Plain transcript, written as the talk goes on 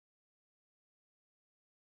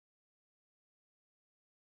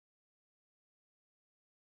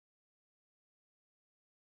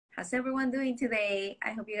How's everyone doing today?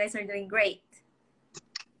 I hope you guys are doing great.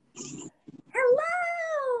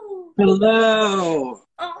 Hello! Hello.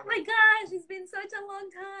 Oh my gosh, it's been such a long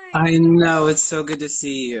time. I know, it's so good to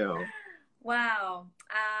see you. Wow.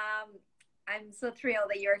 I'm so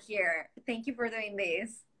thrilled that you're here. Thank you for doing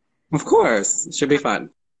this. Of course, it should be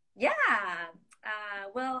fun. Yeah.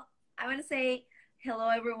 Well, I want to say hello,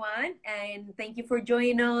 everyone, and thank you for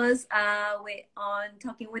joining us on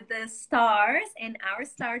Talking with the Stars. And our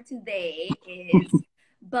star today is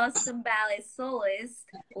Boston Ballet Soloist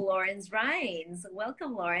Lawrence Rines.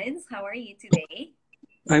 Welcome, Lawrence. How are you today?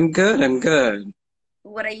 I'm good, I'm good.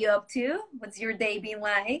 What are you up to? What's your day been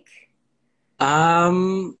like?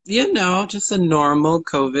 Just a normal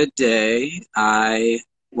COVID day. I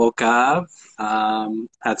woke up,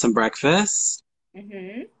 had some breakfast.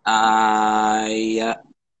 Mm-hmm. I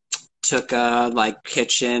took a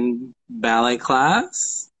kitchen ballet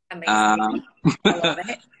class. Amazing. Um, I love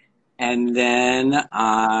it. and then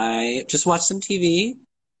I just watched some TV.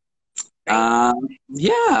 Great.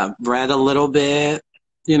 Yeah, read a little bit.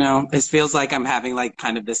 It feels like I'm having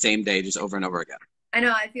kind of the same day just over and over again. I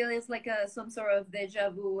know. I feel it's like some sort of deja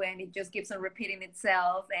vu, and it just keeps on repeating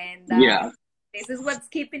itself. And Yeah. this is what's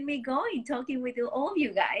keeping me going, talking with all of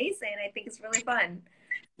you guys, and I think it's really fun.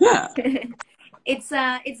 Yeah. It's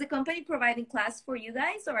a company providing class for you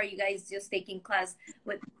guys, or are you guys just taking class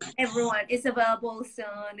with everyone? Isabel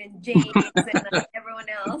Bolson and James and everyone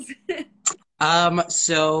else.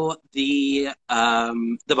 So the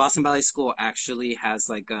Boston Ballet School actually has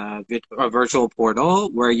a virtual portal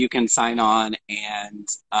where you can sign on and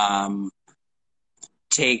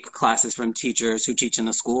take classes from teachers who teach in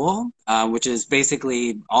the school, which is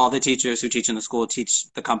basically all the teachers who teach in the school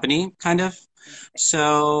teach the company, kind of.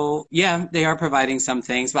 So, yeah, they are providing some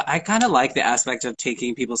things, but I kind of like the aspect of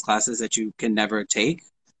taking people's classes that you can never take,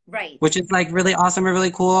 Right. which is really awesome or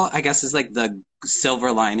really cool. I guess is the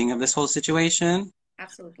silver lining of this whole situation.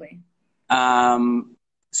 Absolutely. Um,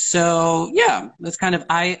 so yeah, that's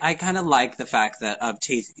I kind of like the fact that of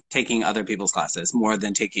taking other people's classes more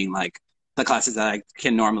than taking the classes that I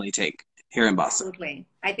can normally take here in Boston. Absolutely.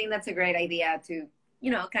 I think that's a great idea to,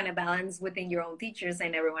 kind of balance within your own teachers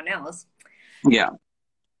and everyone else. Yeah.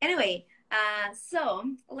 Anyway,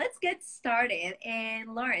 so let's get started.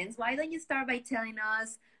 And Lawrence, why don't you start by telling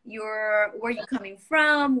us where you coming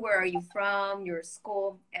from, where are you from, your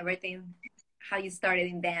school, everything, how you started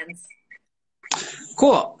in dance.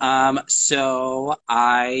 Cool. So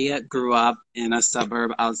I grew up in a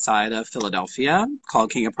suburb outside of Philadelphia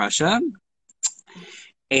called King of Prussia.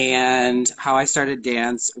 And how I started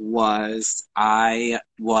dance was I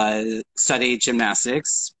was studied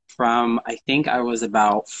gymnastics from I think I was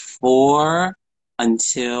about 4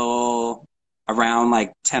 until around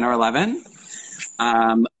 10 or 11.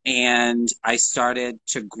 And I started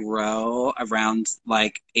to grow around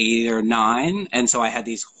 8 or 9. And so I had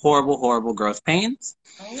these horrible, horrible growth pains.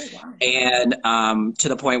 Oh, wow. And to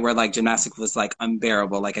the point where gymnastics was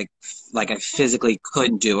unbearable. I physically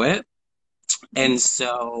couldn't do it. And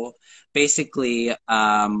so basically,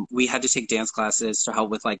 we had to take dance classes to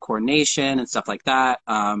help with coordination and stuff like that,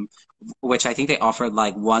 which I think they offered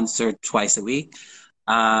once or twice a week.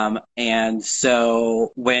 And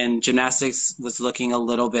so when gymnastics was looking a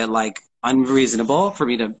little bit unreasonable for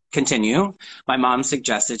me to continue, my mom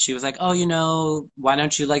suggested, she was like, oh, why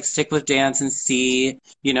don't you stick with dance and see,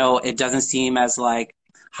 it doesn't seem as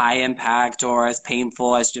high impact or as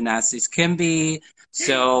painful as gymnastics can be.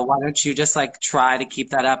 So why don't you just try to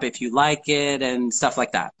keep that up if you like it and stuff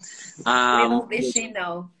like that. Little did she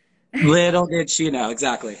know. Little did she know,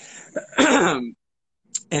 exactly.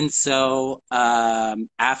 And so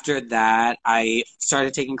after that, I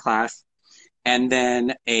started taking class, and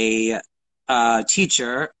then a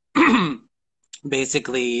teacher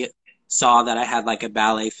basically saw that I had a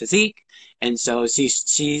ballet physique, and so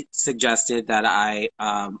she suggested that I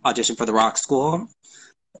audition for the Rock School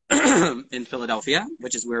in Philadelphia,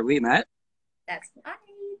 which is where we met. That's right.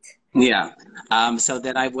 Yeah. So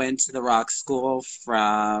then I went to the Rock School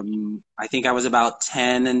from I think I was about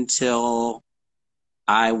 10 until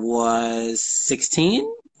I was 16,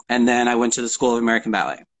 and then I went to the School of American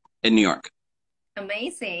Ballet in New York.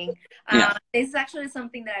 Amazing. Yeah. This is actually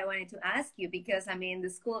something that I wanted to ask you because, I mean, the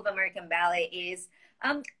School of American Ballet is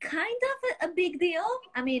kind of a big deal.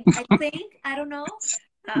 I mean, I think, I don't know.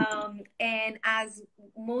 And as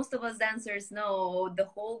most of us dancers know, the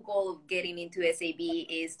whole goal of getting into SAB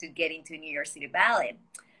is to get into New York City Ballet.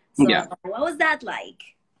 So Yeah. what was that like?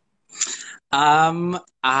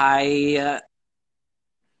 I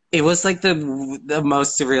it was the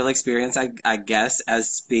most surreal experience, I guess,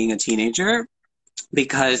 as being a teenager.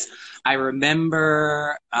 because I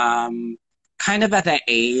remember kind of at that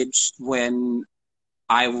age when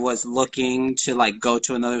I was looking to like go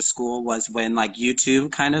to another school was when like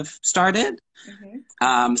YouTube kind of started.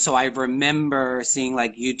 Hmm. So I remember seeing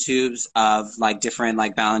like YouTubes of like different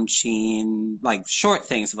like Balanchine, like short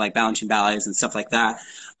things of like Balanchine ballets and stuff like that.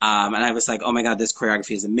 And I was like, oh my God, this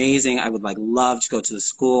choreography is amazing. I would like love to go to the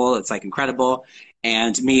school. It's like incredible.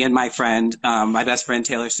 And me and my friend, my best friend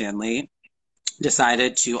Taylor Stanley,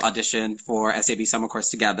 decided to audition for SAB summer course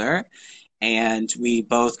together. And we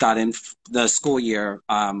both got in the school year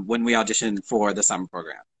when we auditioned for the summer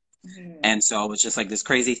program. Hmm. And so it was just like this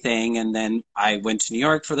crazy thing. And then I went to New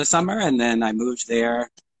York for the summer, and then I moved there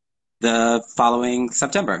the following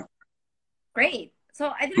September. Great.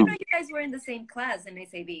 So I didn't know Hmm. you guys were in the same class in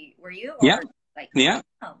SAB. Were you? Yeah, Or like, yeah,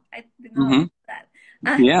 oh, I didn't know hmm,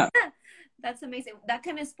 that. yeah. That's amazing. That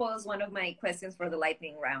kind of spoils one of my questions for the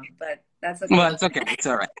lightning round, but that's okay. Well, it's okay. It's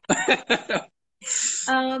all right.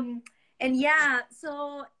 Um, and yeah,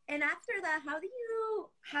 so and after that, how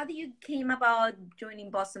do you came about joining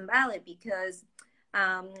Boston Ballet? Because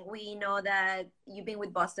we know that you've been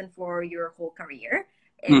with Boston for your whole career,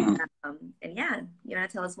 Mhm. and yeah, you wanna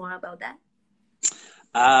tell us more about that?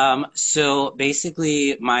 So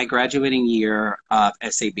basically, my graduating year of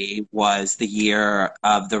SAB was the year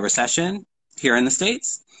of the recession here in the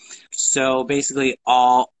States. So basically,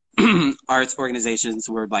 all arts organizations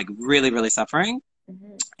were like really, really suffering.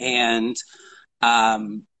 Hmm. And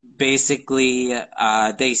basically,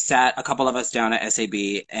 they sat a couple of us down at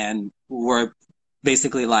SAB and were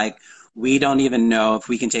basically like, we don't even know if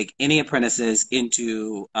we can take any apprentices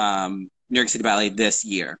into New York City Ballet this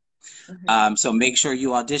year. Hmm. So make sure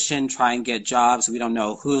you audition, try and get jobs. We don't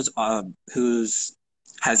know who's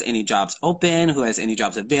has any jobs open, who has any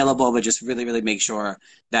jobs available, but just really, really make sure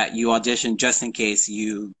that you audition just in case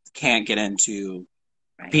you can't get into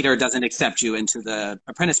Right. Peter doesn't accept you into the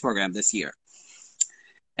apprentice program this year.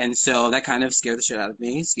 And so that kind of scared the shit out of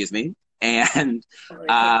me, excuse me. And Totally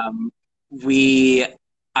okay. um, we,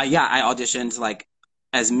 yeah, I auditioned like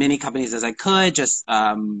as many companies as I could just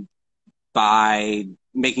by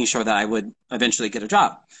making sure that I would eventually get a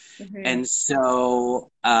job. Hmm. And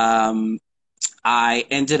so I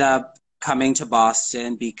ended up coming to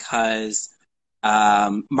Boston because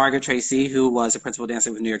Margaret Tracy, who was a principal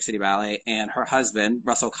dancer with New York City Ballet, and her husband,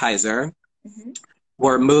 Russell Kaiser, Hmm.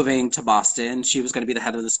 were moving to Boston. She was going to be the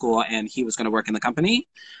head of the school and he was going to work in the company.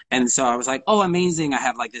 And so I was like, oh, amazing. I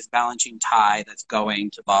have like this Balanchine tie that's going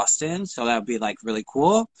to Boston. So that would be like really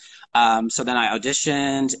cool. So then I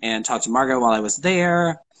auditioned and talked to Margaret while I was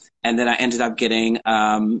there. And then I ended up getting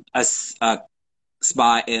a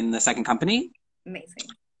spot in the second company. Amazing.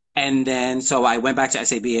 And then so I went back to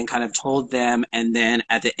SAB and kind of told them. And then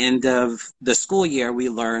at the end of the school year, we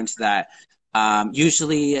learned that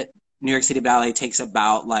usually New York City Ballet takes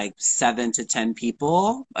about like 7 to 10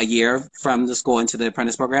 people a year from the school into the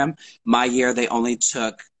apprentice program. My year, they only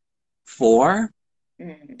took 4.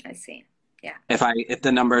 I see. Yeah. If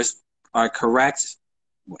the numbers are correct,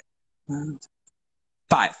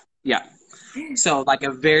 5. Yeah. So like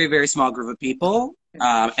a very, very small group of people.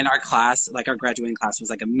 And our class, like our graduating class was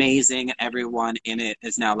like amazing. Everyone in it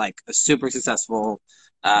is now like a super successful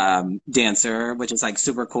dancer, which is like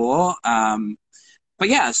super cool. But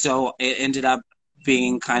yeah, so it ended up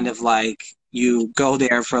being kind of like you go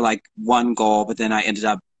there for like one goal, but then I ended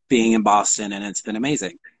up being in Boston and it's been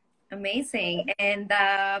amazing. Amazing. And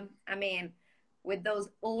I mean, with those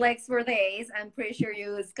legs for days, I'm pretty sure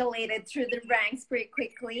you escalated through the ranks pretty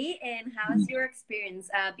quickly. And how's your experience?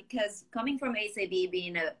 Because coming from ACB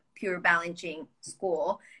being a pure balancing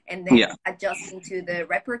school and then Yeah. adjusting to the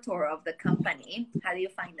repertoire of the company, how do you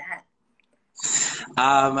find that?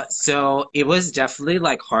 So it was definitely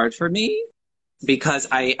like hard for me because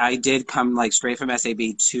I did come like straight from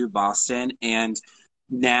SAB to Boston, and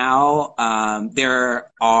now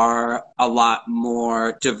there are a lot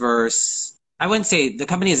more diverse. I wouldn't say the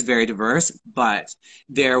company is very diverse, but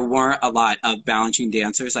there weren't a lot of balancing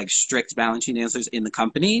dancers, like strict balancing dancers in the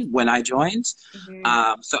company when I joined.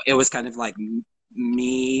 Hmm. So it was kind of like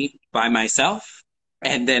me by myself.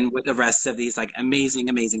 Right. And then with the rest of these like amazing,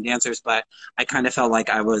 amazing dancers, but I kind of felt like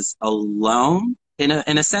I was alone in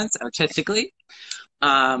a sense artistically.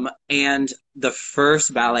 And the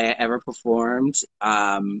first ballet I ever performed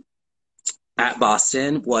at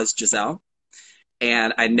Boston was Giselle.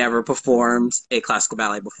 And I never performed a classical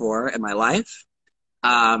ballet before in my life.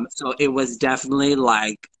 So it was definitely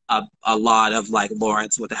like a lot of like,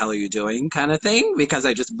 Lawrence, what the hell are you doing kind of thing, because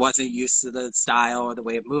I just wasn't used to the style or the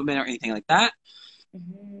way of movement or anything like that.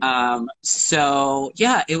 Hmm. So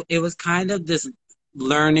yeah, it was kind of this.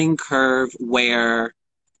 learning curve where,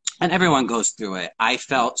 and everyone goes through it. I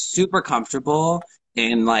felt super comfortable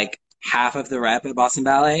in like half of the rep at Boston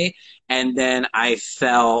Ballet, and then I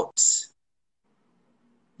felt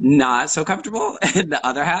not so comfortable in the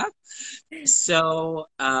other half. So,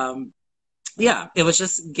 yeah, it was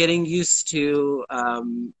just getting used to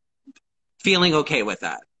feeling okay with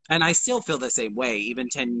that. And I still feel the same way, even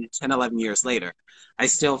 11 years later. I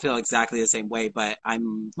still feel exactly the same way, but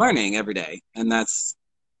I'm learning every day. And that's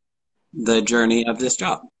the journey of this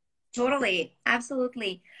job. Totally,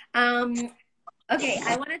 absolutely. Um, okay,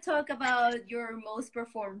 I want to talk about your most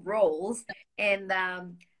performed roles, and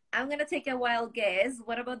I'm gonna take a wild guess.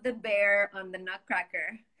 What about the bear on the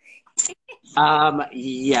Nutcracker?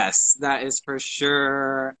 Yes, that is for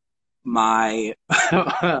sure my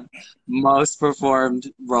most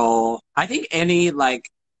performed role. I think any like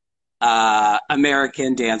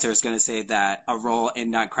American dancer is going to say that a role in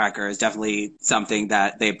Nutcracker is definitely something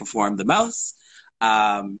that they perform the most.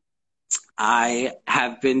 Um, I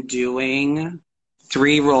have been doing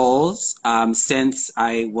three roles since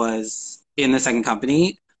I was in the second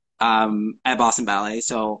company at Boston Ballet.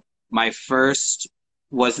 So my first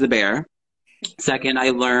was the bear. Second, I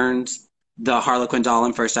learned the Harlequin doll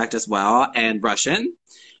in first act as well, and Russian.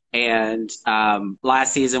 And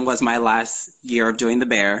last season was my last year of doing the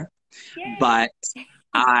bear. Yay! But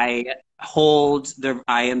I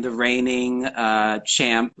I am the reigning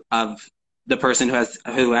champ of the person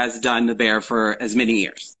who has done the bear for as many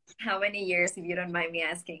years. How many years, if you don't mind me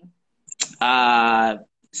asking? Uh,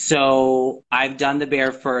 so I've done the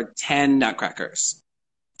bear for 10 Nutcrackers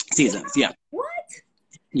seasons. Yeah. What?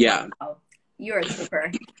 Yeah. Wow, you're a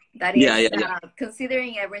trooper. That Yeah. is, Yeah. Yeah.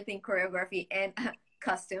 considering everything, choreography and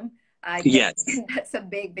costume, I guess Yes. that's a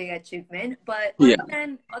big, big achievement. But Yeah.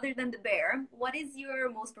 other than the bear, what is your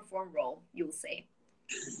most performed role, you'll say?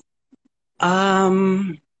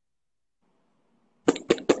 Um,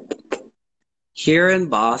 Here in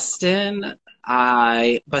Boston,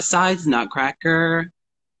 besides Nutcracker,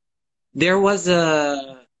 there was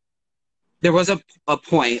a a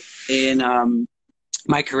point in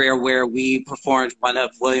my career where we performed one of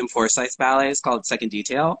William Forsythe's ballets called Second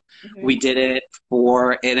Detail. We Hmm. did it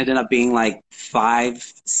for it ended up being like 5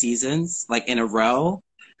 seasons, like in a row.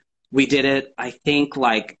 We did it, I think,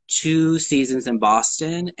 like 2 seasons in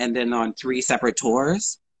Boston and then on 3 separate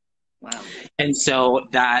tours. Wow, And so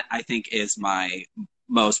that I think is my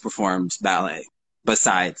most performed ballet,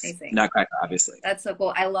 besides amazing. Nutcracker, obviously. That's so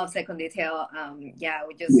cool. I love Second Detail. Yeah,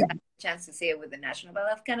 we just Yeah. had a chance to see it with the National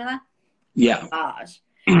Ballet of Canada. Yeah. Gosh.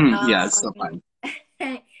 Yeah, it's so Um,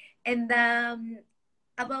 fun. and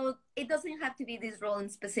about it doesn't have to be this role in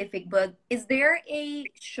specific, but is there a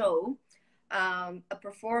show, a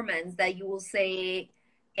performance that you will say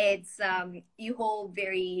it's you hold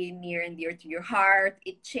very near and dear to your heart?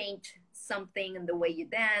 It changed something in the way you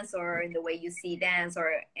dance or in the way you see dance,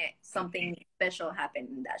 or something special happened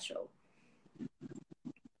in that show?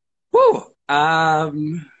 Woo.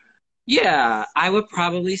 Yeah, I would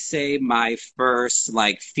probably say my first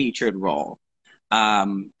like featured role.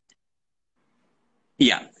 Um,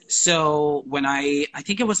 yeah. So when I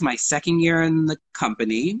think it was my second year in the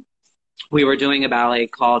company, we were doing a ballet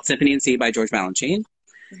called Symphony in C by George Balanchine.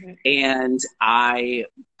 Mhm. And I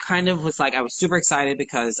kind of was like, I was super excited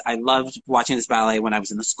because I loved watching this ballet when I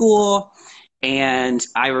was in the school. And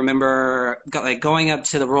I remember like going up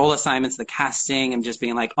to the role assignments, the casting, and just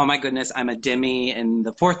being like, oh my goodness, I'm a demi in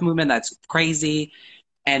the fourth movement. That's crazy.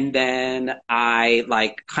 And then I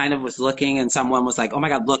like kind of was looking and someone was like, oh my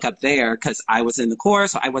God, look up there. Cause I was in the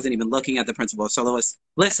course. So I wasn't even looking at the principal soloist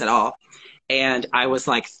list at all. And I was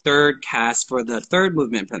like third cast for the third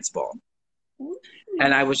movement principal.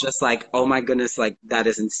 And I was just like, oh my goodness, like that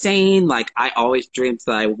is insane. Like I always dreamed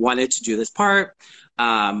that I wanted to do this part.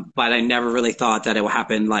 But I never really thought that it would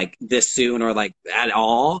happen like this soon or like at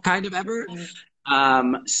all kind of ever.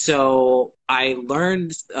 So I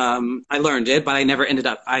learned it, but I never ended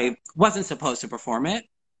up, I wasn't supposed to perform it.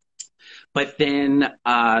 But then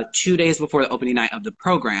 2 days before the opening night of the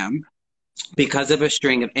program, because of a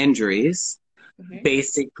string of injuries, Mhm.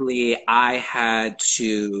 basically I had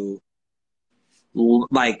to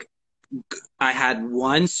like I had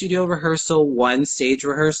one studio rehearsal, one stage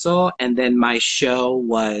rehearsal, and then my show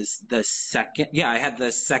was the second. Yeah, I had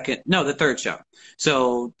the second, no, the third show.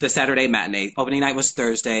 So the Saturday matinee, opening night was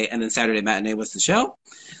Thursday, and then Saturday matinee was the show.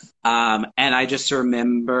 And I just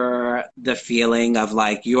remember the feeling of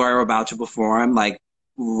like you are about to perform like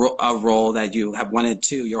a role that you have wanted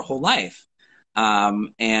to your whole life.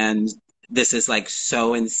 And this is like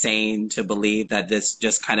so insane to believe that this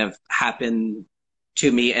just kind of happened to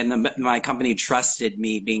me and my company trusted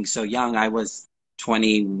me being so young. I was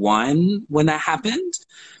 21 when that happened.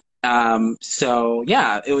 So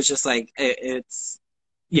yeah, it was just like it's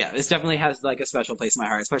yeah, this definitely has like a special place in my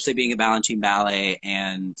heart, especially being a Balanchine ballet,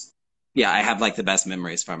 and yeah, I have like the best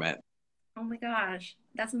memories from it. Oh my gosh,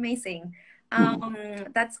 that's amazing.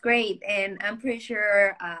 Mhm. That's great, and I'm pretty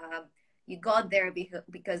sure you got there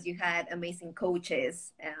because you had amazing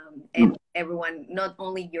coaches, and everyone, not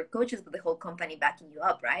only your coaches but the whole company backing you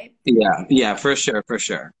up, right? Yeah, yeah, for sure, for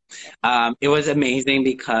sure. It was amazing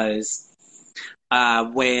because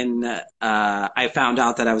when I found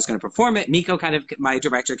out that I was going to perform it, Nico kind of, my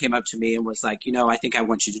director came up to me and was like, you know, I think I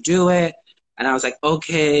want you to do it. And I was like,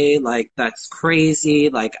 okay, like that's crazy.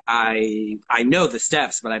 Like I know the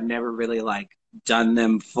steps, but I've never really like done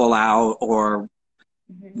them full out or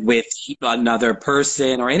Mhm. with another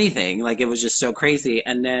person or anything. Like it was just so crazy.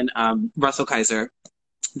 And then Russell Kaiser,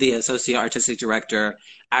 the associate artistic director,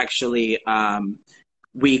 actually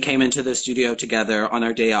we came into the studio together on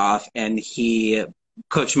our day off, and he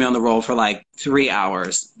coached me on the role for like 3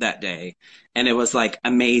 hours that day. And it was like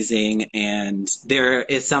amazing. And there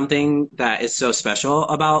is something that is so special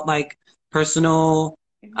about like personal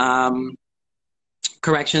Mhm. um,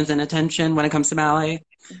 corrections and attention when it comes to ballet.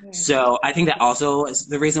 Mhm. So I think that also is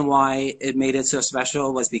the reason why it made it so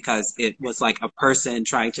special, was because it was like a person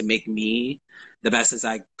trying to make me the best as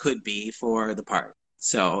I could be for the part.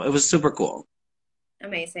 So it was super cool.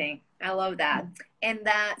 Amazing. I love that. And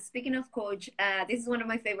speaking of coach, this is one of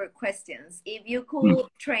my favorite questions. If you could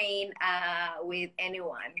train with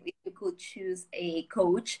anyone, if you could choose a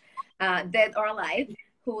coach, dead or alive,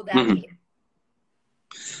 who would that Mhm. be?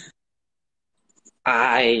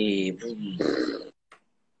 I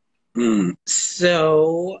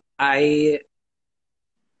so I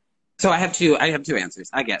have two answers,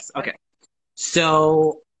 I guess. Okay. Okay.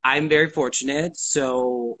 So I'm very fortunate.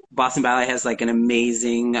 So Boston Ballet has like an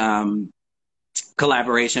amazing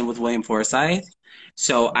collaboration with William Forsythe.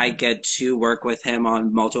 So I get to work with him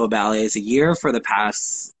on multiple ballets a year for the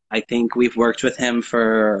past, I think we've worked with him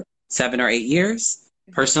for 7 or 8 years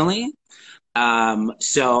Mhm. personally.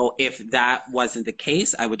 So if that wasn't the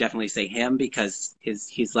case, I would definitely say him, because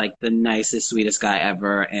he's like the nicest, sweetest guy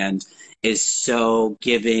ever, and is so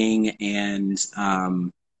giving and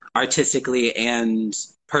artistically and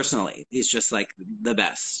personally, he's just like the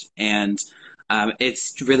best. And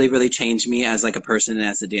it's really, really changed me as like a person and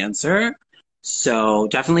as a dancer. So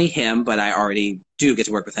definitely him, but I already do get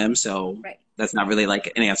to work with him, so Right. that's not really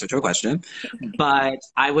like an answer to a question. But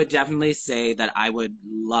I would definitely say that I would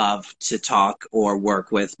love to talk or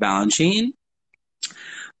work with Balanchine.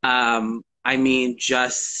 I mean,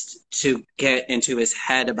 just to get into his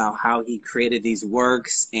head about how he created these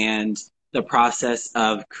works and the process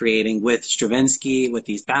of creating with Stravinsky with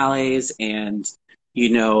these ballets, and you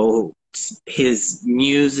know, his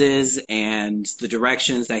muses and the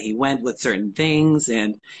directions that he went with certain things,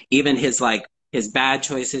 and even his like his bad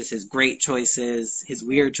choices, his great choices, his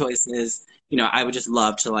weird choices. You know, I would just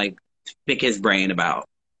love to like pick his brain about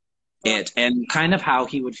Well, it, and kind of how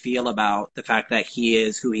he would feel about the fact that he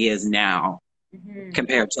is who he is now mhm.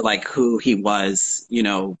 compared to like who he was, you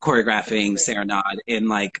know, choreographing Serenade in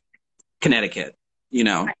like Connecticut, you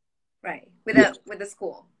know. Right. Right. Yeah, With the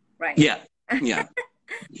school. Right. yeah, yeah.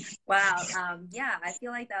 Wow. Yeah, I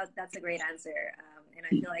feel like that's a great answer. And I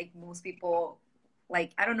feel like most people,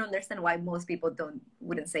 like, I don't understand why most people don't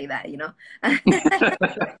wouldn't say that, you know?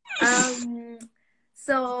 um,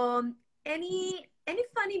 so any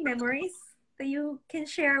funny memories that you can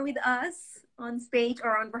share with us on stage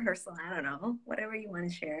or on rehearsal? I don't know, whatever you want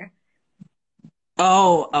to share.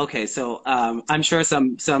 Oh, okay. So I'm sure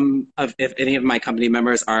some of, if any of my company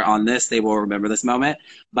members are on this, they will remember this moment.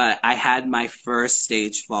 But I had my first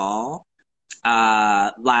stage fall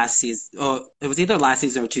last season. Oh, it was either last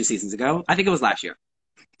season or 2 seasons ago. I think it was last year.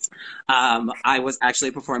 I was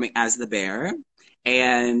actually performing as the bear,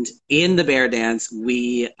 and in the bear dance,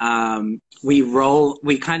 we kind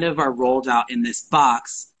of are rolled out in this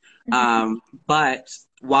box, but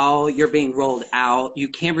while you're being rolled out, you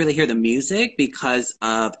can't really hear the music because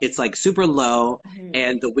it's like super low, Mhm.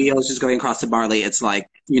 and the wheels just going across the barley. It's like,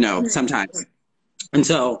 you know, sometimes. And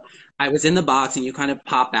so I was in the box, and you kind of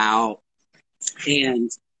pop out,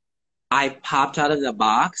 and I popped out of the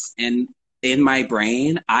box, and in my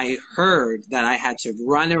brain, I heard that I had to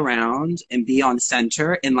run around and be on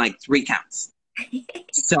center in like 3 counts.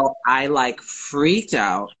 So I like freaked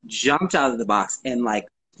out, jumped out of the box, and like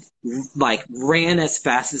ran as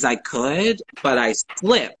fast as I could, but I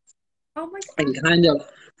slipped Oh my and God. kind of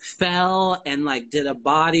fell and like did a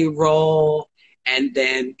body roll, and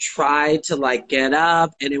then tried to like get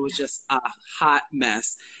up, and it was just a hot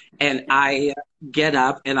mess. And I get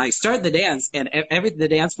up and I start the dance, and the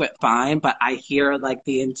dance went fine, but I hear like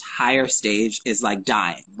the entire stage is like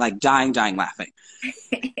dying, dying laughing.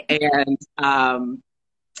 And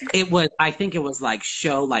I think it was like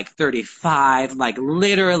show like 35, like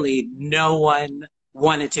literally no one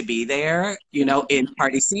wanted to be there, in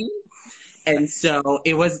party scene. And so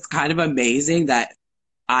it was kind of amazing that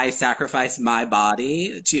I sacrificed my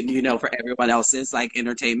body to, for everyone else's like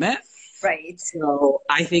entertainment. Right. So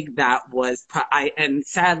I think that was, and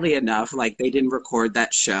sadly enough, like they didn't record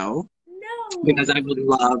that show No. because I would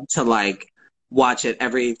love to like watch it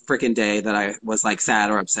every freaking day that I was like sad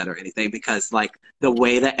or upset or anything because like the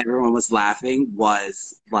way that everyone was laughing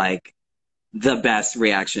was like the best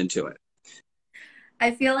reaction to it.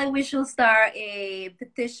 I feel like we should start a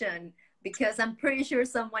petition because I'm pretty sure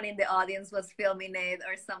someone in the audience was filming it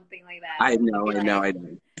or something like that. I know, Maybe I know, like I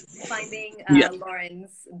know. finding Yeah.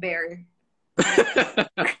 Lauren's bear.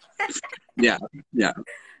 Yeah, yeah.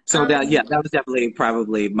 So Um, that was definitely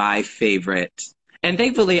probably my favorite. And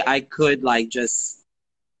thankfully I could like just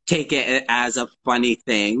take it as a funny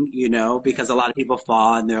thing, because a lot of people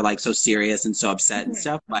fall and they're like so serious and so upset and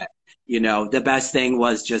stuff. But, the best thing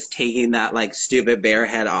was just taking that like stupid bear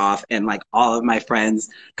head off and like all of my friends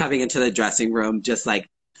coming into the dressing room just like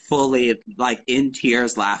fully like in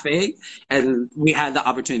tears laughing. And we had the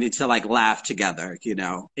opportunity to like laugh together,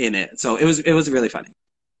 in it. So it was really funny.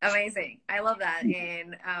 Amazing. I love that.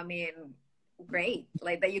 And I mean, great.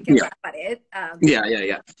 Like that you can Yeah. laugh at it Yeah, yeah,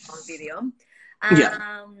 yeah. on video. Yeah.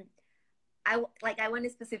 I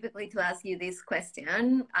wanted specifically to ask you this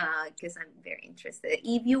question because I'm very interested.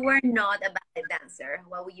 If you were not a ballet dancer,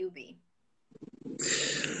 what would you be?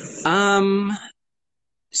 Um,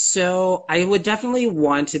 so I would definitely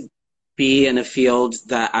want to be in a field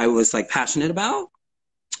that I was like passionate about.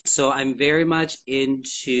 So I'm very much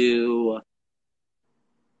into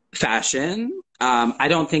fashion. I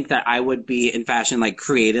don't think that I would be in fashion like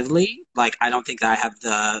creatively. Like I don't think that I have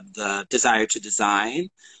the desire to design.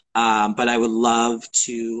 But I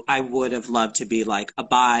would have loved to be like a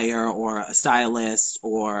buyer or a stylist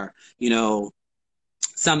or,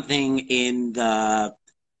 something in the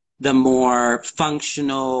more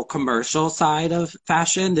functional commercial side of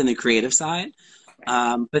fashion than the creative side. Right.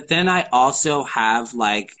 But then I also have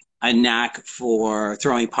like a knack for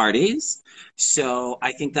throwing parties. So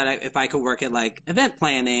I think that if I could work at like event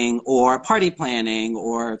planning or party planning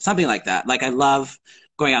or something like that, like I love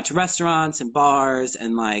going out to restaurants and bars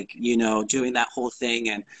and like, doing that whole thing.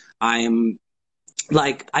 And I'm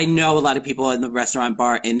like, I know a lot of people in the restaurant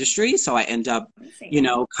bar industry. So I end up,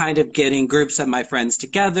 Amazing. kind of getting groups of my friends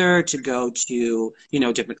together to go to,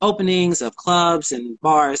 different openings of clubs and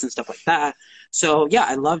bars and stuff like that. So yeah,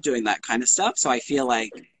 I love doing that kind of stuff. So I feel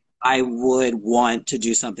like I would want to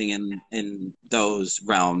do something in those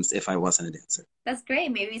realms if I wasn't a dancer. That's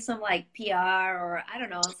great. Maybe some like PR or I don't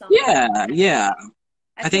know, something like Yeah, that. yeah.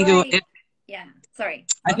 I I feel think like, yeah, sorry.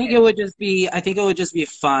 I Go think ahead. it would just be I think it would just be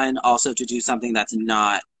fun also to do something that's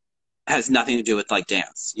not has nothing to do with like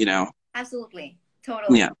dance. Absolutely.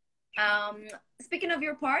 Yeah. Totally. Um, Speaking of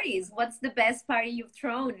your parties, what's the best party you've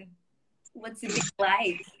thrown? What's it been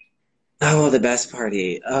like? Oh, the best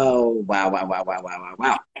party. Oh, wow, wow, wow, wow, wow,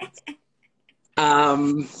 wow,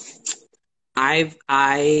 wow. I've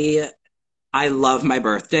I love my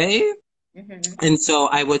birthday. Hmm. And so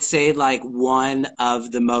I would say like one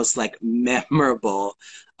of the most like memorable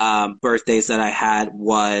birthdays that I had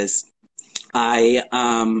was I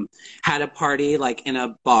had a party like in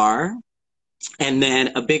a bar, and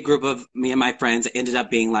then a big group of me and my friends ended up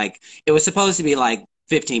being like, it was supposed to be like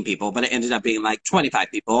 15 people, but it ended up being like 25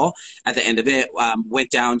 people at the end of it.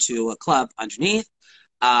 Went down to a club underneath.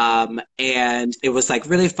 And it was like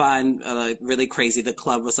really fun, really crazy. The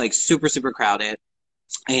club was like super, super crowded.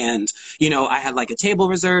 And, I had like a table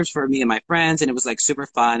reserved for me and my friends, and it was like super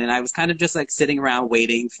fun. And I was kind of just like sitting around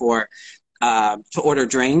waiting for to order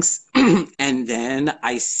drinks. And then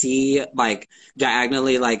I see like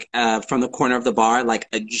diagonally, like from the corner of the bar, like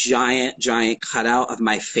a giant, giant cutout of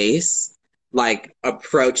my face, like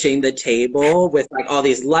approaching the table with like all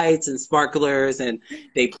these lights and sparklers. And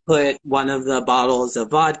they put one of the bottles of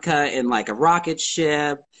vodka in like a rocket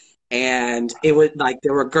ship. And it was like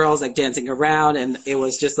there were girls like dancing around, and it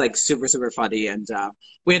was just like super, super funny. And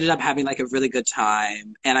we ended up having like a really good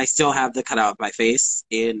time. And I still have the cutout of my face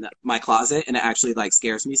in my closet, and it actually like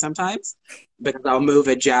scares me sometimes because I'll move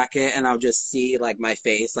a jacket and I'll just see like my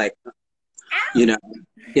face like you know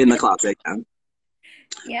in the closet.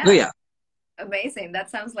 Yeah. But Yeah, yeah, amazing. That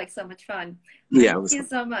sounds like so much fun. yeah, Thank it was you fun.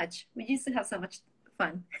 so much. We used to have so much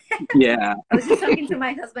fun. Yeah, I was just talking to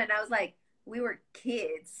my husband. I was like, we were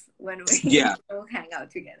kids when we Yeah, all hang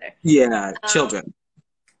out together. yeah, Um, children.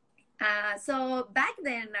 so back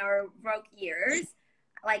then, our rock years,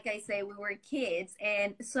 like I say, we were kids,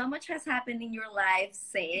 and so much has happened in your life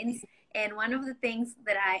since. And one of the things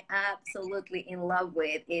that I absolutely in love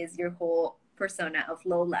with is your whole persona of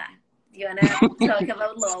Lola. Do you wanna talk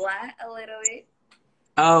about Lola a little bit?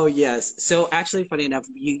 Oh, yes. So actually, funny enough,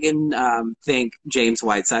 you can thank James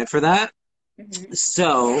Whiteside for that. Hmm.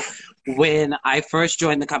 So when I first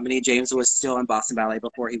joined the company, James was still in Boston Ballet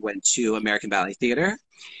before he went to American Ballet Theater.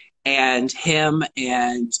 And him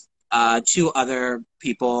and two other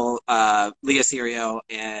people, Leah Serio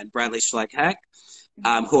and Bradley Schleckheck,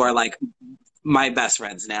 Hmm. who are like my best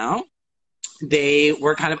friends now, they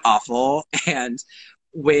were kind of awful. And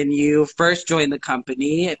when you first joined the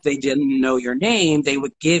company, if they didn't know your name, they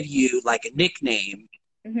would give you like a nickname,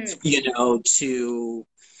 Hmm. to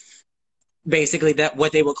basically that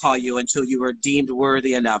what they would call you until you were deemed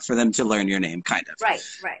worthy enough for them to learn your name, kind of. Right,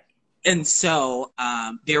 right. And so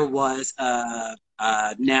there was a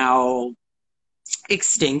now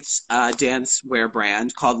extinct dance wear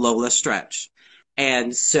brand called Lola Stretch.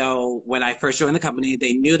 And so when I first joined the company,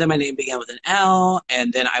 they knew that my name began with an L,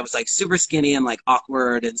 and then I was like super skinny and like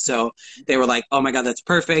awkward. And so they were like, oh my God, that's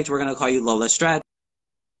perfect. We're going to call you Lola Stretch.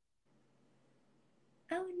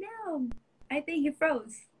 Oh no, I think you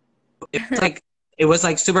froze. It was like, it was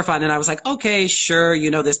like super fun. And I was like, okay, sure.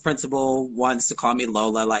 This principal wants to call me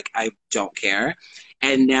Lola. Like, I don't care.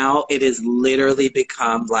 And now it has literally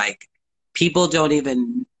become like people don't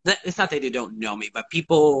even, it's not that they don't know me, but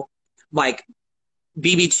people like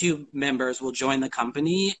BB2 members will join the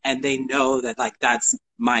company and they know that like that's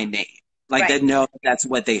my name. Like they Right. know that's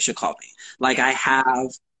what they should call me. Like I have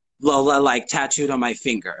Lola like tattooed on my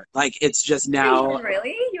finger. Like it's just now,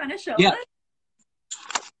 Really? You want to show yeah. us?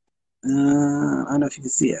 I don't know if you can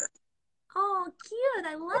see it. Oh, cute.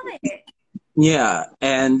 I love it. Yeah,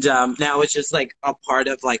 and now it's just like a part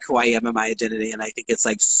of like who I am and my identity, and I think it's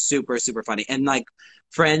like super, super funny. And like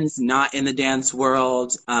friends not in the dance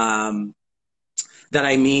world that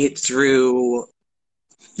I meet through,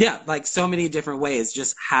 yeah, like so many different ways,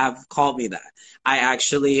 just have called me that. I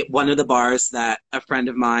actually, one of the bars that a friend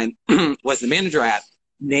of mine was the manager at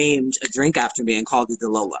named a drink after me and called it the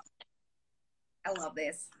Lola. I love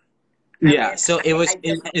this. I Yeah, mean, so it was I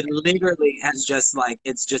just love it it. literally has just like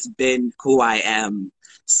it's just been who I am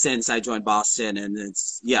since I joined Boston, and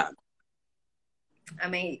it's yeah.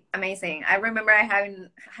 Amazing. I remember I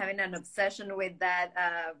having an obsession with that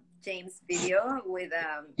James video with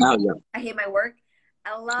Oh yeah. I hate my work.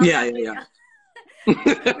 I love Yeah, that yeah, video. I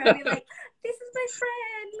remember yeah. being like, "This is my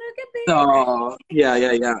friend. Look at this." Oh, yeah,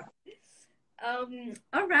 yeah, yeah.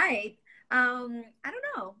 All right. I don't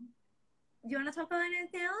know. Do you want to talk about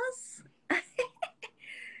anything else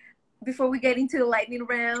before we get into the lightning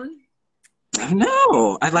round?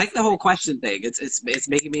 No, I like the whole question thing. It's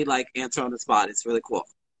making me like answer on the spot. It's really cool.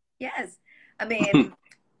 Yes. I mean,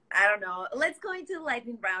 I don't know. Let's go into the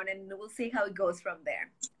lightning round and we'll see how it goes from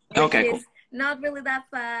there, which Okay, cool. is not really that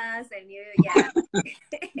fast. And yeah.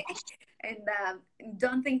 And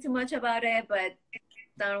don't think too much about it, but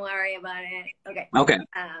don't worry about it. Okay. Okay.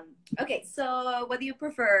 Okay. So, what do you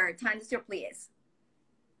prefer? Times your please.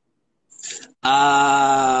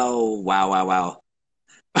 Wow, wow, wow.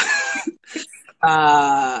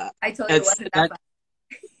 Uh, I told you it it's wasn't that that. fast.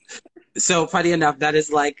 So funny enough, that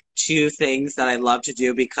is like two things that I love to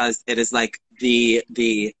do because it is like the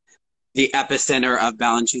epicenter of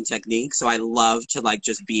balancing technique. So I love to like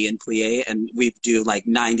just be in plie, and we do like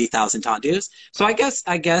 90,000 tendus. So I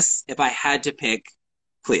guess if I had to pick,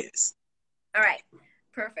 plies. All right.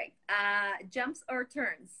 Perfect. Jumps or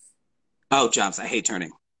turns? Oh, jumps. I hate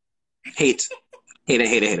turning. Hate. Hate it,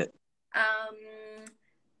 hate it, hate it. Um,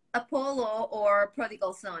 Apollo or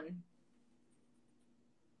Prodigal Son?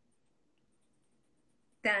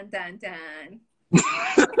 Dun dun dun.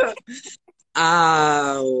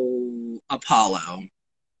 Apollo.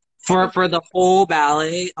 For the whole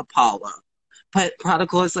ballet, Apollo. But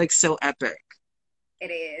Prodigal is like so epic. It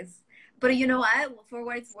is. But you know what? For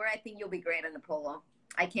what it's worth, I think you'll be great on Apollo.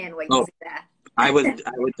 I can't wait to Oh, see that. I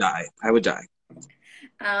would die. I would die.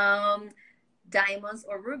 um, Diamonds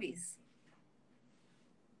or rubies?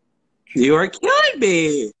 You are killing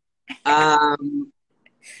me. Um,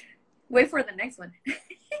 Wait for the next one.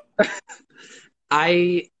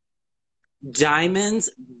 I diamonds,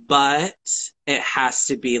 but it has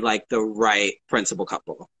to be like the right principal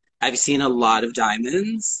couple. I've seen a lot of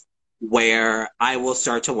diamonds where I will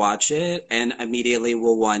start to watch it and immediately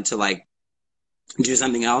will want to like do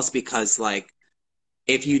something else because like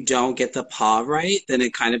if you don't get the paw right, then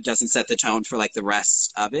it kind of doesn't set the tone for like the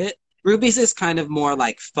rest of it. Rubies is kind of more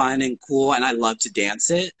like fun and cool, and I love to dance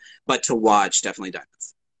it, but to watch, definitely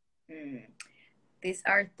diamonds. Mm, these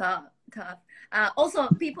are tough, tough. Also,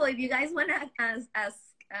 people, if you guys want to ask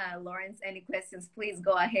Lawrence any questions, please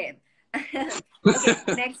go ahead. Okay,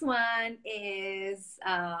 next one is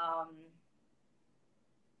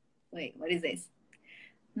wait, what is this?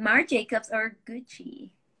 Marc Jacobs or Gucci?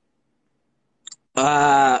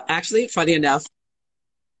 Actually, funny enough,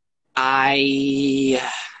 I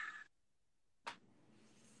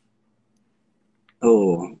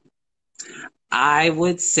oh, I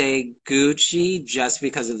would say Gucci just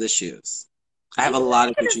because of the shoes. I I have a was lot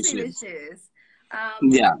of gonna Gucci say the shoes. shoes.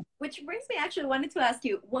 Yeah. Which brings me actually wanted to ask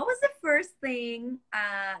you, what was the first thing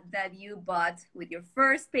that you bought with your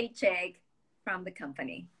first paycheck from the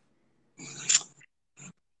company?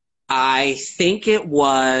 I think it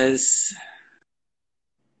was,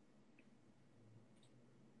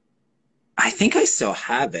 I think I still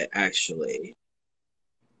have it actually.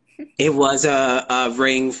 It was a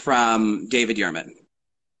ring from David Yurman.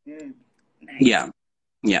 Mm, nice. Yeah.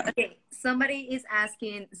 Yeah. Okay, somebody is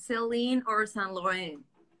asking Celine or Saint Laurent.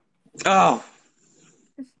 Oh,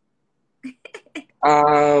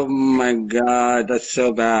 oh my God, that's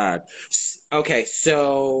so bad. Okay,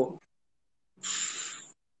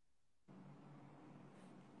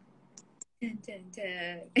 Dun, dun,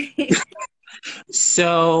 dun.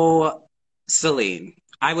 so Celine.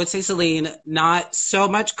 I would say Celine, not so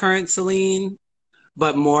much current Celine,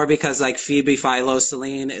 but more because like Phoebe Philo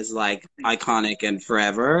Celine is like iconic and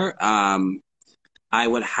forever. I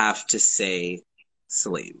would have to say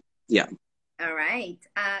Celine. Yeah. All right.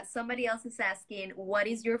 Somebody else is asking, what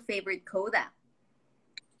is your favorite coda?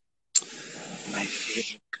 My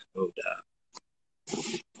favorite coda.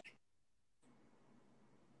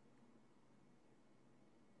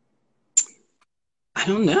 I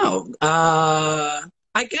don't know.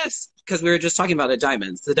 I guess because we were just talking about the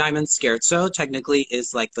diamonds. The diamond scherzo technically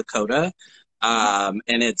is like the coda. And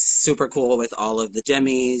it's super cool with all of the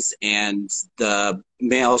demis and the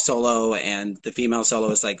male solo and the female solo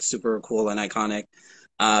is like super cool and iconic.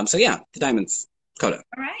 So yeah, the diamonds coda.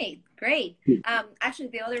 All right, great. Actually,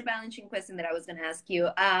 the other balancing question that I was going to ask you,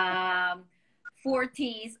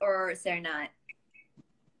 Forties or Serenade?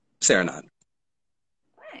 Serenade.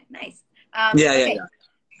 All right, nice. Yeah, yeah,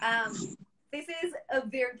 Okay, this is a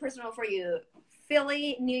very personal for you.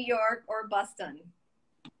 Philly, New York, or Boston?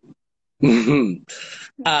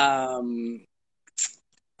 yeah.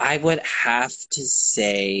 I would have to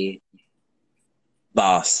say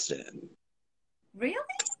Boston. Really?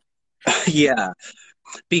 Yeah,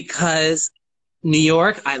 because New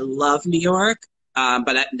York, I love New York,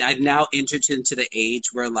 but I've now entered into the age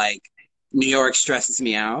where like New York stresses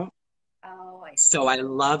me out. Oh, I So see. I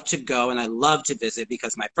love to go and I love to visit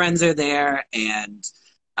because my friends are there and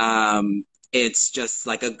it's just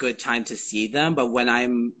like a good time to see them. But when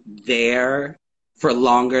I'm there for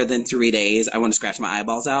longer than 3 days, I want to scratch my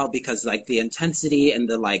eyeballs out because like the intensity and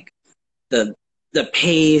the like the the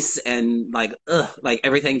pace and like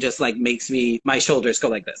everything just like makes me my shoulders go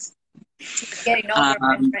like this. Getting older,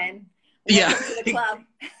 my Um, friend. yeah, Welcome to the club.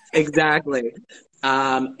 exactly.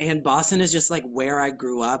 And Boston is just like where I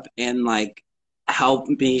grew up and like helped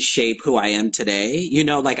me shape who I am today. You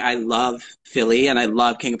know, like I love Philly and I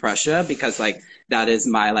love King of Prussia because like that is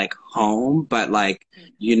my like home. But like,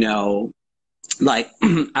 you know, like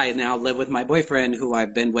I now live with my boyfriend who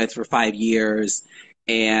I've been with for 5 years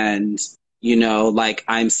and you know, like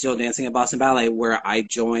I'm still dancing at Boston Ballet where I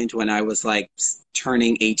joined when I was like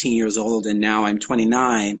turning 18 years old and now I'm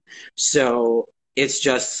 29. So it's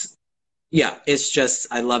just yeah, it's just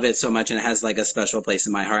I love it so much and it has like a special place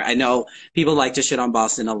in my heart. I know people like to shit on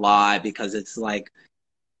Boston a lot because it's like,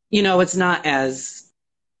 you know, it's not as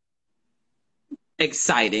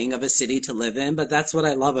exciting of a city to live in, but that's what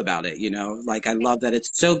I love about it, you know? Like I love that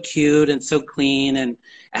it's so cute and so clean and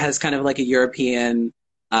it has kind of like a European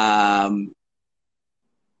um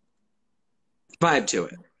vibe to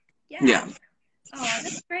it. Yeah. Yeah. Oh,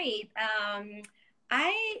 that's great.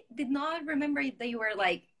 I did not remember that you were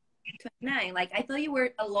like 29. Like I thought you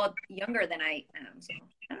were a lot younger than I am. So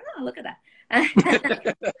I don't know. Look at that.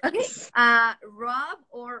 Okay. Rob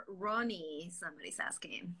or Ronnie? Somebody's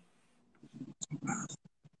asking.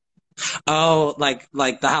 Oh, like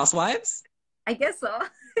the Housewives? I guess so.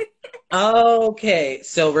 Okay,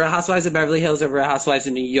 so Real Housewives of Beverly Hills or Real Housewives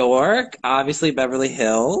of New York? Obviously, Beverly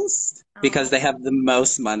Hills because Oh, they have the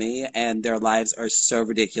most money and their lives are so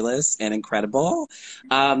ridiculous and incredible.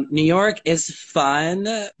 New York is fun,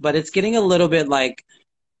 but it's getting a little bit like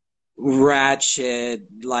ratchet,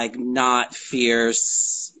 like not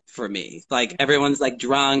fierce for me. Like everyone's like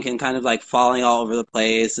drunk and kind of like falling all over the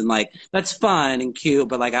place and like that's fun and cute,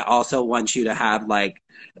 but like I also want you to have like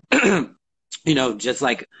just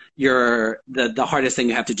like the hardest thing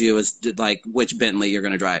you have to do is like which Bentley you're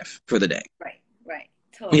gonna drive for the day. Right, right,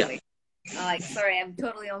 Yeah. totally. Like, sorry, I'm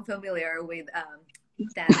totally unfamiliar with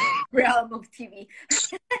that realm of TV.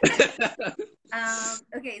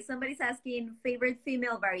 Okay, somebody's asking favorite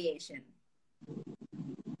female variation.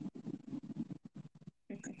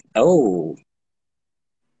 Oh.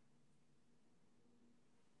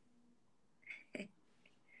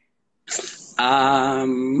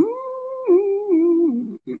 Um,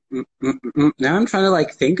 Now I'm trying to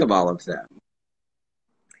like think of all of them.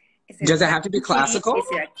 Is it Does it have to be Balanchine? classical? Is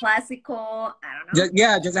it a classical? I don't know.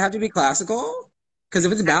 Yeah, does it have to be classical? Because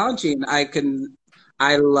if it's Balanchine,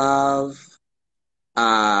 I love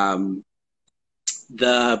um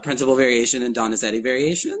the principal variation and Donizetti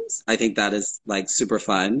variations. I think that is like super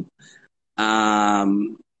fun.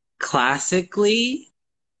 Um, Classically,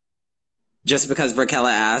 just because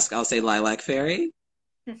Verkella asked, I'll say Lilac Fairy.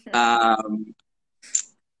 Um,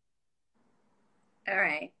 All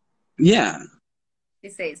right. yeah.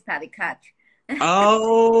 She says Patty Catch.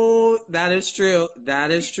 Oh, that is true.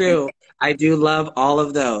 That is true. I do love all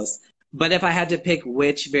of those. But if I had to pick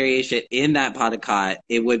which variation in that Potacot,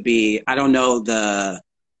 it would be, I don't know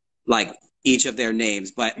like each of their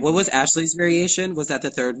names, but what was Ashley's variation? Was that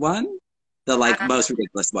the third one? The like Uh, most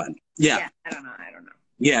ridiculous one. Yeah. yeah, I don't know. I don't know.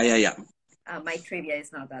 Yeah, yeah, yeah. My trivia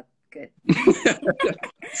is not that good.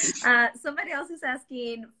 Somebody else is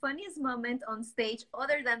asking funniest moment on stage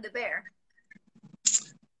other than the bear.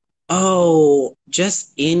 Oh,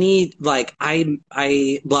 just any like I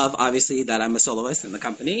love obviously that I'm a soloist in the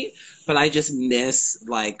company, but I just miss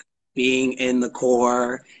like being in the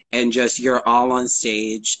core and just you're all on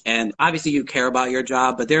stage and obviously you care about your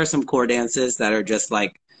job, but there are some core dances that are just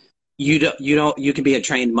like you can be a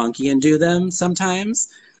trained monkey and do them sometimes.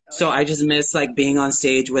 Oh So yeah. I just miss like being on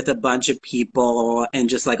stage with a bunch of people and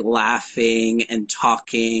just like laughing and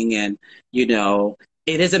talking and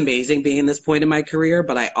it is amazing being in this point in my career,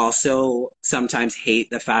 but I also sometimes hate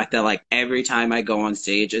the fact that like every time I go on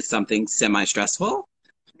stage it's something semi-stressful.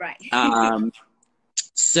 Right. Um,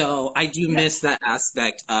 so I do Yeah. miss that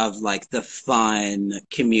aspect of like the fun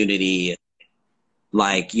community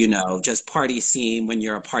like just party scene when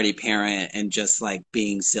you're a party parent and just like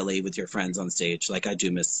being silly with your friends on stage like I do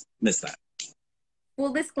miss that.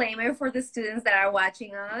 Full disclaimer for the students that are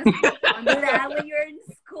watching us. Don't do that when you're in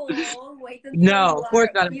school. Wait until No, you of course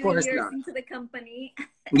are a not, of few course years not. into the company.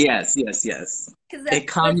 Yes, yes, yes. Because it let's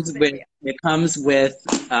comes keep it with real. it comes with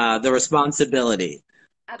the responsibility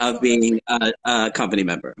of being Absolutely. a company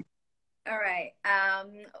member. All right.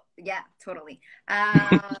 Yeah, totally.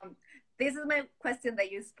 This is my question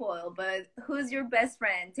that you spoiled, but who's your best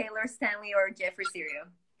friend, Taylor Stanley or Jeffrey Serio?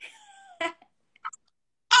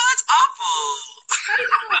 Oh, it's awful. I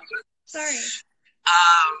know. Sorry.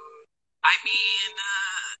 Um, I mean,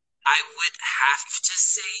 I would have to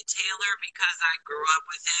say Taylor because I grew up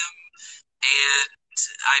with him and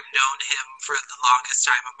I've known him for the longest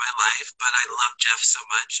time of my life, but I love Jeff so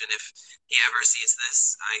much, and if he ever sees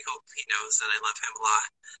this, I hope he knows that I love him a lot.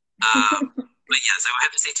 But yes, I would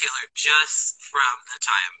have to say Taylor just from the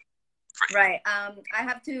time frame. Right. I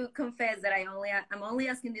have to confess that I'm only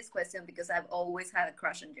asking this question because I've always had a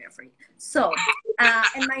crush on Jeffrey. So,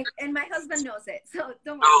 and my husband knows it. So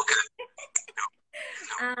don't worry. Oh, good.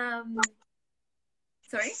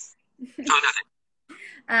 Sorry. No, nothing.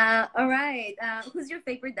 All right. Who's your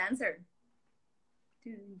favorite dancer?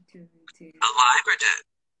 Alive or dead?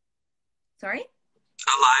 Sorry?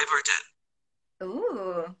 Alive or dead?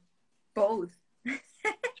 Ooh, both.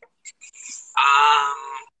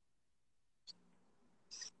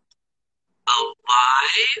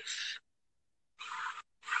 Alive?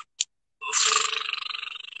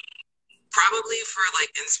 Probably for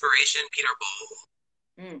like inspiration, Peter Bowl.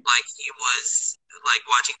 Like he was like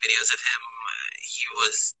watching videos of him. He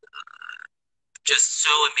was just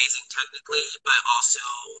so amazing technically, but also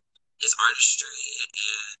his artistry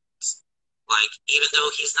and like even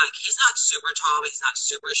though he's not super tall, but he's not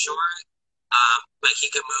super short. But he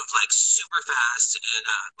can move like super fast and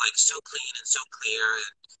like so clean and so clear.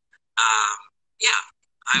 And yeah,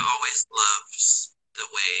 I always loved the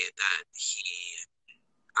way that he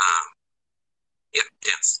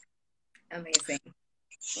danced. Amazing.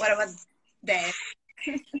 What about Dad?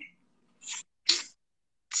 Dad.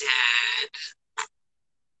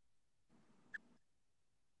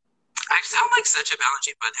 I sound like such a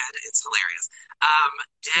Balanchine butthead. It's hilarious.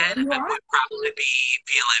 Dad would probably be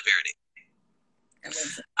Violet Verdi.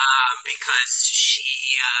 Amazing. Because she,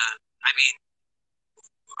 I mean,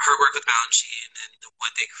 her work with Balanchine and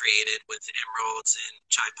what they created with Emeralds and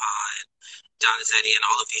Chai Pa and Donizetti and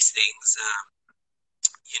all of these things,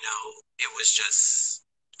 it was just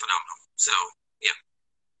phenomenal. So, yeah.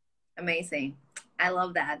 Amazing. I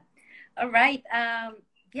love that. All right.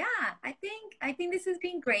 Yeah, I think this has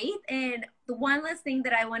been great. And the one last thing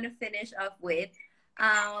that I want to finish off with,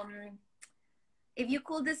 um, if you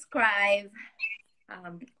could describe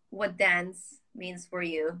what dance means for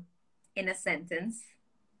you in a sentence,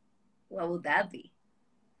 what would that be?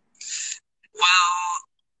 Well,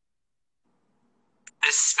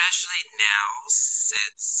 especially now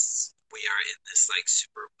since we are in this like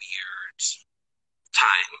super weird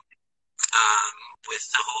time um, with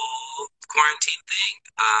the whole quarantine thing.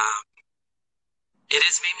 It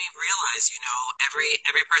has made me realize,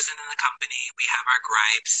 every person in the company, we have our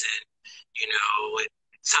gripes, and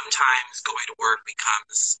sometimes going to work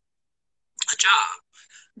becomes a job.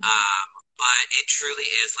 Um, but it truly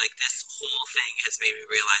is like this whole thing has made me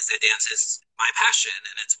realize that dance is my passion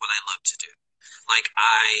and it's what I love to do. Like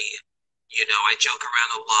I joke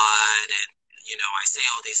around a lot and, I say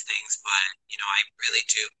all these things, but, I really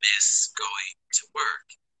do miss going to work.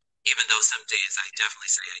 Even though some days I definitely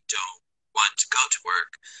say I don't want to go to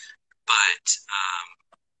work. But,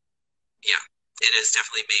 yeah, it has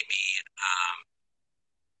definitely made me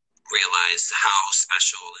realize how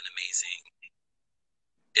special and amazing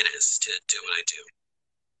it is to do what I do.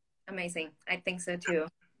 Amazing. I think so too.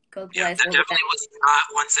 God Yeah, bless that all of definitely was not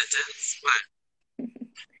one sentence, but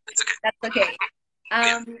it's okay. That's okay.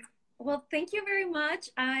 Yeah. Well, thank you very much.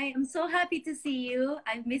 I am so happy to see you.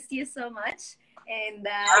 I've missed you so much. And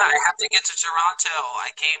Yeah, I have to get to Toronto. I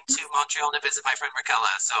came to Montreal to visit my friend Raquel,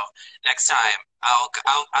 so next time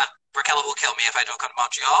Raquel will kill me if I don't come to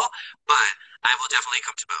Montreal, but I will definitely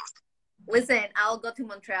come to both. listen, I'll go to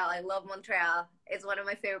Montreal. I love Montreal. It's one of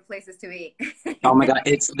my favorite places to be. Oh my God,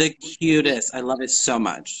 it's the cutest. I love it so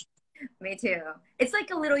much. Me too. It's like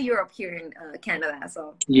a little Europe here in Canada.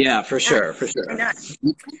 So, Yeah, for yeah, sure, for why sure. not?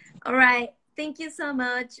 All right. Thank you so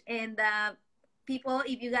much. And people,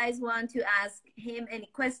 if you guys want to ask him any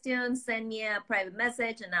questions, send me a private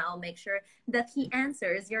message and I'll make sure that he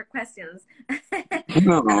answers your questions.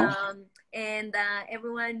 Oh, And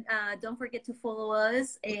everyone, don't forget to follow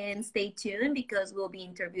us and stay tuned because we'll be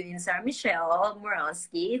interviewing Sarah Michelle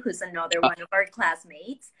Moronsky, who's another one of our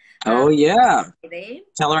classmates. oh yeah. Today.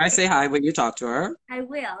 Tell her I say hi when you talk to her. I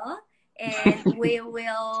will. And we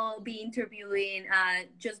will be interviewing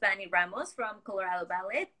Josvani Ramos from Colorado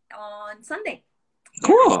Ballet on Sunday. Yeah.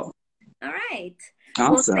 Cool. All right.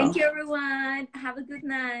 Well, Awesome. thank you, everyone. Have a good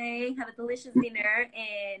night. Have a delicious dinner.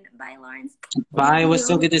 And bye, Lawrence. Bye. It was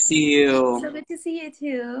so good to see So you. good to see you,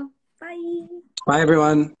 too. Bye. Bye,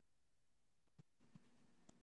 everyone.